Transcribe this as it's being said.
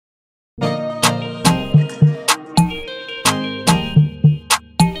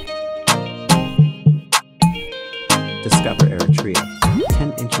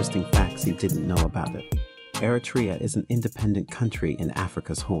didn't know about it. Eritrea is an independent country in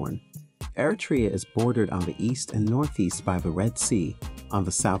Africa's Horn. Eritrea is bordered on the east and northeast by the Red Sea, on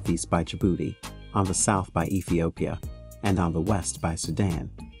the southeast by Djibouti, on the south by Ethiopia, and on the west by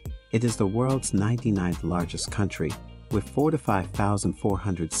Sudan. It is the world's 99th largest country, with 4,000 to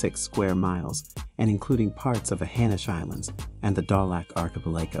 5,406 square miles, and including parts of the Hanish Islands and the Daulak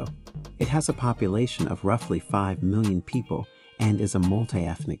Archipelago. It has a population of roughly 5 million people and is a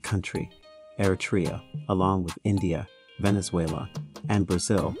multi-ethnic country. Eritrea, along with India, Venezuela, and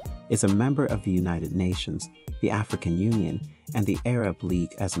Brazil, is a member of the United Nations, the African Union, and the Arab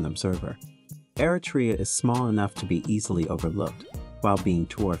League as an observer. Eritrea is small enough to be easily overlooked, while being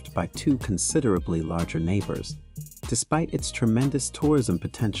dwarfed by two considerably larger neighbors. Despite its tremendous tourism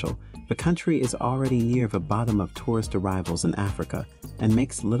potential, the country is already near the bottom of tourist arrivals in Africa and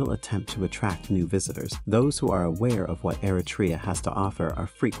makes little attempt to attract new visitors. Those who are aware of what Eritrea has to offer are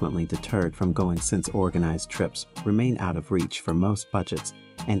frequently deterred from going since organized trips remain out of reach for most budgets,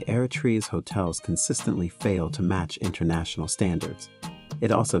 and Eritrea's hotels consistently fail to match international standards.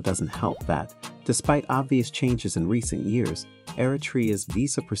 It also doesn't help that, despite obvious changes in recent years, Eritrea's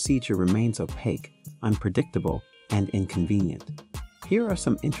visa procedure remains opaque, unpredictable, and inconvenient. Here are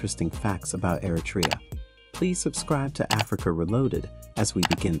some interesting facts about Eritrea. Please subscribe to Africa Reloaded as we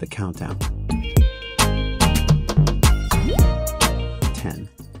begin the countdown. 10.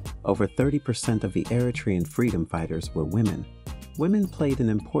 Over 30% of the Eritrean freedom fighters were women. Women played an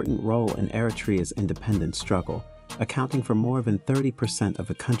important role in Eritrea's independence struggle, accounting for more than 30% of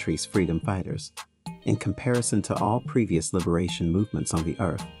the country's freedom fighters. In comparison to all previous liberation movements on the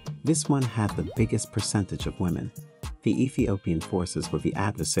earth, this one had the biggest percentage of women. The Ethiopian forces were the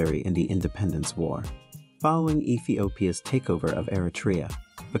adversary in the independence war. Following Ethiopia's takeover of Eritrea,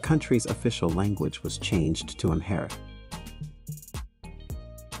 the country's official language was changed to Amharic.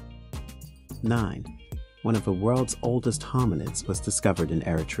 9. One of the world's oldest hominids was discovered in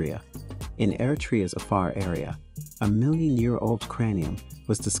Eritrea. In Eritrea's Afar area, a million-year-old cranium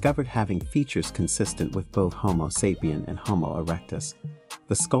was discovered having features consistent with both Homo sapien and Homo erectus.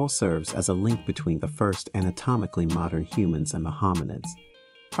 The skull serves as a link between the first anatomically modern humans and the hominids.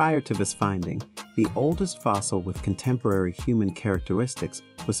 Prior to this finding, the oldest fossil with contemporary human characteristics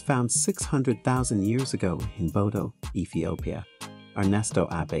was found 600,000 years ago in Bodo, Ethiopia. Ernesto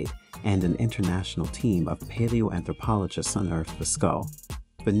Abate and an international team of paleoanthropologists unearthed the skull.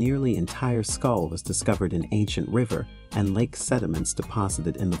 The nearly entire skull was discovered in ancient river and lake sediments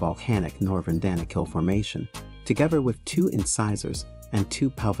deposited in the volcanic Northern Danakil Formation, together with 2 incisors and 2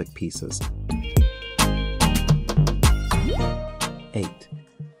 pelvic pieces. 8.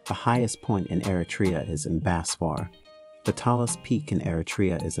 The highest point in Eritrea is Mbaswara. The tallest peak in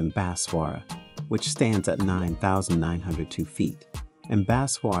Eritrea is Mbaswara, which stands at 9,902 feet.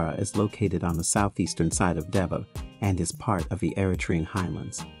 Mbaswara is located on the southeastern side of Deba and is part of the Eritrean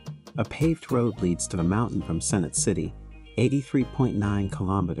highlands. A paved road leads to the mountain from Senate City, 83.9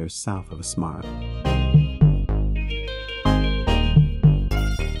 kilometers south of Asmara.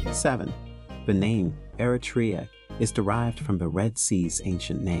 7. The name Eritrea is derived from the Red Sea's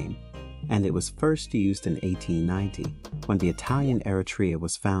ancient name, and it was first used in 1890 when the Italian Eritrea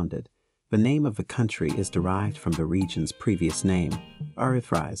was founded. The name of the country is derived from the region's previous name,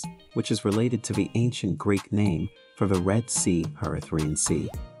 Erythrais, which is related to the ancient Greek name for the Red Sea, Erythraean Sea.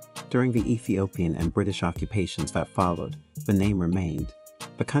 During the Ethiopian and British occupations that followed, the name remained.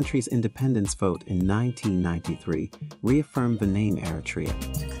 The country's independence vote in 1993 reaffirmed the name Eritrea.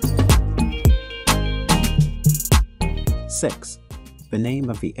 6. The name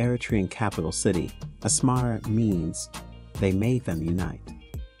of the Eritrean capital city, Asmara, means, "They made them unite."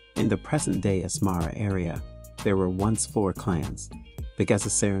 In the present-day Asmara area, there were once 4 clans: the Geza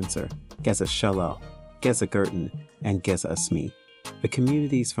Serenser, Geza Shalal, Geza Gertin, and Geza Asmi. The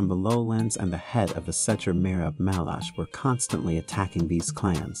communities from the lowlands and the head of the Secher Merab Malash were constantly attacking these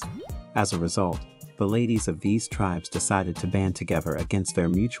clans. As a result, the ladies of these tribes decided to band together against their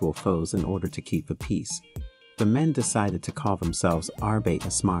mutual foes in order to keep the peace. The men decided to call themselves Arbate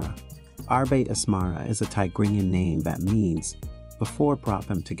Asmara. Arbate Asmara is a Tigrinian name that means, "before brought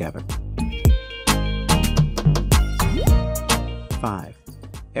them together." 5.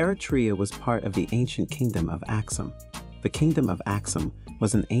 Eritrea was part of the ancient kingdom of Axum. The kingdom of Axum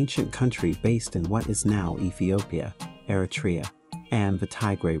was an ancient country based in what is now Ethiopia, Eritrea, and the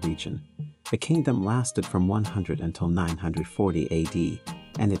Tigray region. The kingdom lasted from 100 until 940 AD,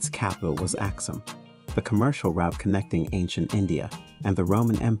 and its capital was Axum. The commercial route connecting ancient India and the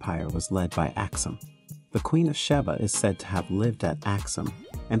Roman Empire was led by Axum. The Queen of Sheba is said to have lived at Axum,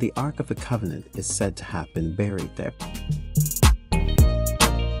 and the Ark of the Covenant is said to have been buried there.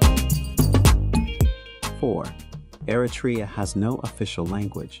 4. Eritrea has no official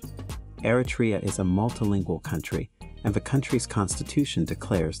language. Eritrea is a multilingual country, and the country's constitution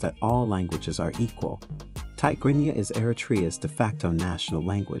declares that all languages are equal. Tigrinya is Eritrea's de facto national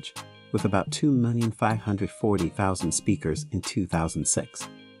language, with about 2,540,000 speakers in 2006.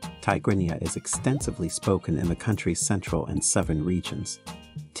 Tigrinya is extensively spoken in the country's central and southern regions.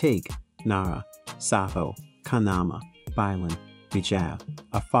 Tig, Nara, Saho, Kanama, Bilan, Bijau,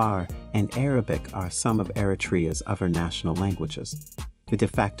 Afar, and Arabic are some of Eritrea's other national languages. The de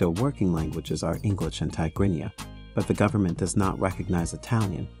facto working languages are English and Tigrinya, but the government does not recognize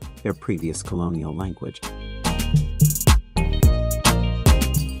Italian, their previous colonial language.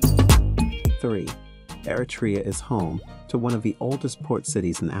 3. Eritrea is home to one of the oldest port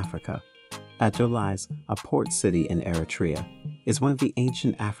cities in Africa. Adulis, a port city in Eritrea, is one of the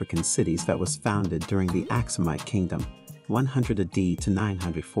ancient African cities that was founded during the Aksumite Kingdom, 100 AD to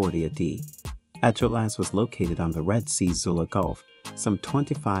 940 AD. Adulis was located on the Red Sea-Zula Gulf, some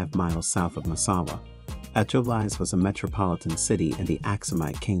 25 miles south of Massawa. Adulis was a metropolitan city in the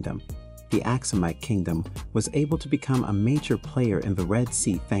Aksumite Kingdom. The Aksumite Kingdom was able to become a major player in the Red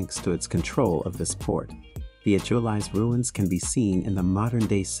Sea thanks to its control of this port. The Adulis ruins can be seen in the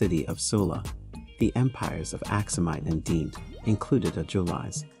modern-day city of Sula. The empires of Aksumite and Dint included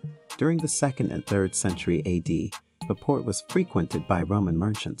Adulis. During the 2nd and 3rd century AD, the port was frequented by Roman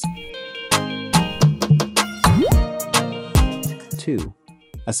merchants. 2.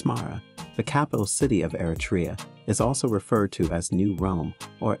 Asmara, the capital city of Eritrea, is also referred to as New Rome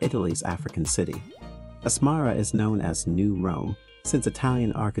or Italy's African city. Asmara is known as New Rome since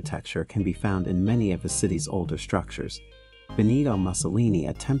Italian architecture can be found in many of the city's older structures. Benito Mussolini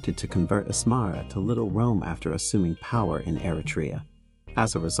attempted to convert Asmara to Little Rome after assuming power in Eritrea.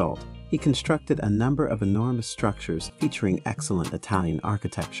 As a result, he constructed a number of enormous structures featuring excellent Italian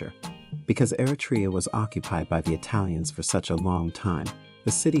architecture. Because Eritrea was occupied by the Italians for such a long time,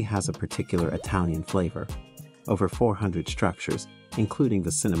 the city has a particular Italian flavor. Over 400 structures, including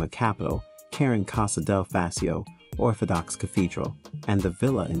the cinema capital, Karen Casa del Fascio, Orthodox Cathedral, and the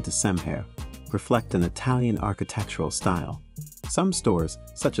Villa in December, reflect an Italian architectural style. Some stores,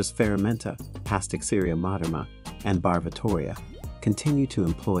 such as Ferramenta, Pasticceria Moderna, and Bar Vittoria, continue to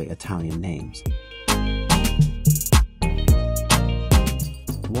employ Italian names.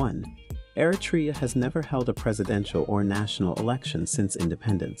 1. Eritrea has never held a presidential or national election since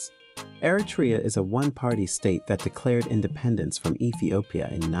independence. Eritrea is a one-party state that declared independence from Ethiopia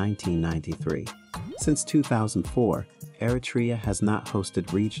in 1993. Since 2004, Eritrea has not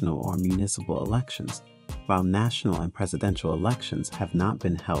hosted regional or municipal elections, while national and presidential elections have not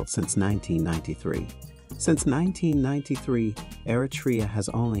been held since 1993. Since 1993, Eritrea has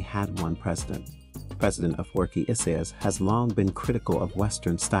only had one president. President Afwerki Isaias has long been critical of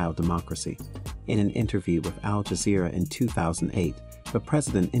Western-style democracy. In an interview with Al Jazeera in 2008, the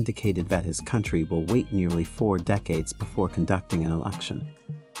president indicated that his country will wait nearly 4 decades before conducting an election.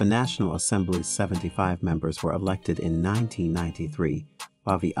 The National Assembly's 75 members were elected in 1993,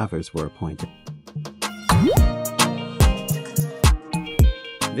 while the others were appointed.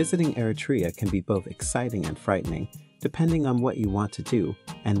 Visiting Eritrea can be both exciting and frightening, depending on what you want to do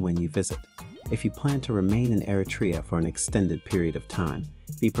and when you visit. If you plan to remain in Eritrea for an extended period of time,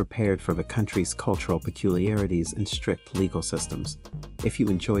 be prepared for the country's cultural peculiarities and strict legal systems. If you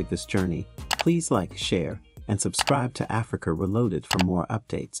enjoyed this journey, please like, share, and subscribe to Africa Reloaded for more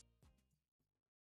updates.